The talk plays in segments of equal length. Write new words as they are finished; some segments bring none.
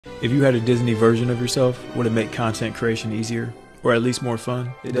If you had a Disney version of yourself, would it make content creation easier? Or at least more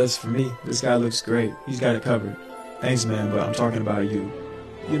fun? It does for me. This guy looks great. He's got it covered. Thanks, man, but I'm talking about you.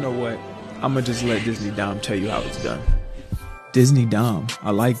 You know what? I'm gonna just let Disney Dom tell you how it's done. Disney Dom. I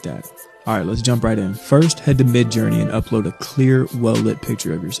like that. Alright, let's jump right in. First, head to Midjourney and upload a clear, well-lit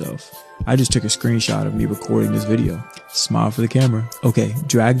picture of yourself. I just took a screenshot of me recording this video. Smile for the camera. Okay,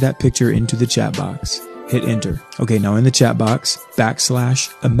 drag that picture into the chat box. Hit enter. Okay, now in the chat box,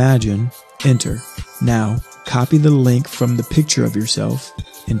 \imagine, enter. Now, copy the link from the picture of yourself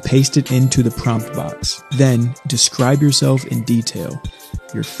and paste it into the prompt box. Then, describe yourself in detail.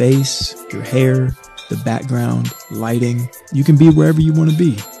 Your face, your hair, the background, lighting. You can be wherever you want to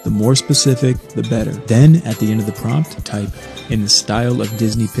be. The more specific, the better. Then, at the end of the prompt, type in the style of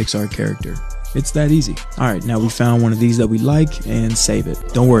Disney Pixar character. It's that easy. Alright, now we found one of these that we like and save it.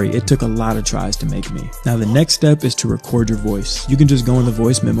 Don't worry, it took a lot of tries to make me. Now the next step is to record your voice. You can just go in the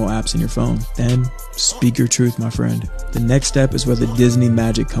voice memo apps in your phone. Then, speak your truth, my friend. The next step is where the Disney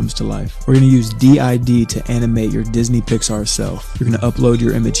magic comes to life. We're going to use DID to animate your Disney Pixar self. You're going to upload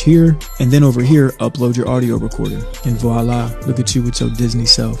your image here, and then over here, upload your audio recording. And voila, look at you with your Disney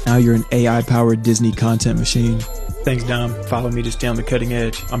self. Now you're an AI-powered Disney content machine. Thanks, Dom. Follow me to stay on the cutting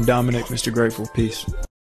edge. I'm Dominic, Mr. Grateful. Peace.